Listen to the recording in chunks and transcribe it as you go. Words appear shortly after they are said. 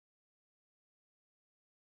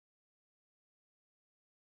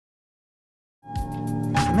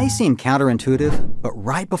It may seem counterintuitive, but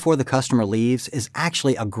right before the customer leaves is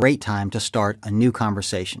actually a great time to start a new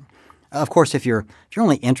conversation. Of course, if you're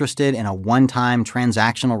only interested in a one-time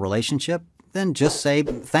transactional relationship, then just say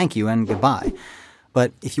thank you and goodbye.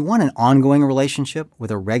 But if you want an ongoing relationship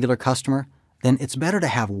with a regular customer, then it's better to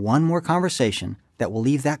have one more conversation that will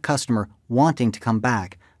leave that customer wanting to come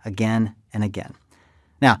back again and again.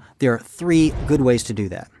 Now, there are 3 good ways to do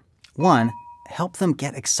that. 1, help them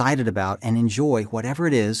get excited about and enjoy whatever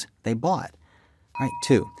it is they bought. All right,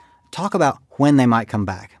 2, talk about when they might come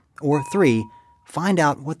back. Or 3, find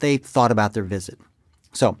out what they thought about their visit.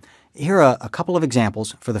 So, here are a couple of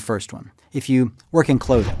examples for the first one. If you work in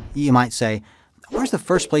clothing, you might say, "Where's the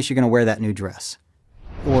first place you're going to wear that new dress?"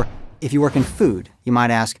 Or if you work in food, you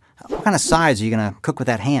might ask, "What kind of sides are you going to cook with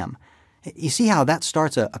that ham?" You see how that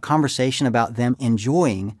starts a conversation about them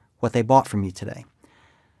enjoying what they bought from you today.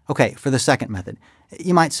 Okay, for the second method,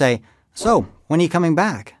 you might say, "So, when are you coming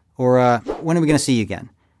back?" Or "When are we going to see you again?"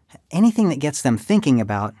 Anything that gets them thinking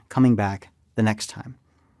about coming back the next time.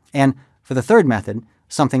 And for the third method,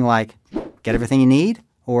 something like, "Get everything you need?"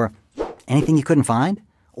 Or "Anything you couldn't find?"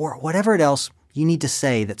 Or whatever else you need to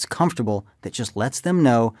say that's comfortable, that just lets them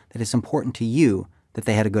know that it's important to you that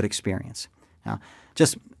they had a good experience. Now,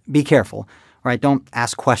 just be careful, right? Don't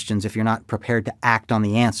ask questions if you're not prepared to act on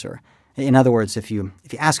the answer. In other words, if you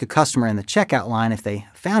ask a customer in the checkout line if they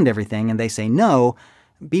found everything and they say no,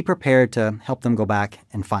 be prepared to help them go back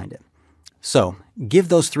and find it. So, give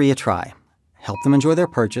those 3 a try. Help them enjoy their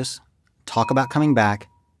purchase, talk about coming back,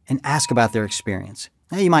 and ask about their experience.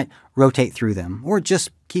 Now, you might rotate through them, or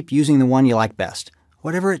just keep using the one you like best,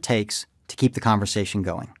 whatever it takes to keep the conversation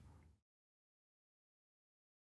going.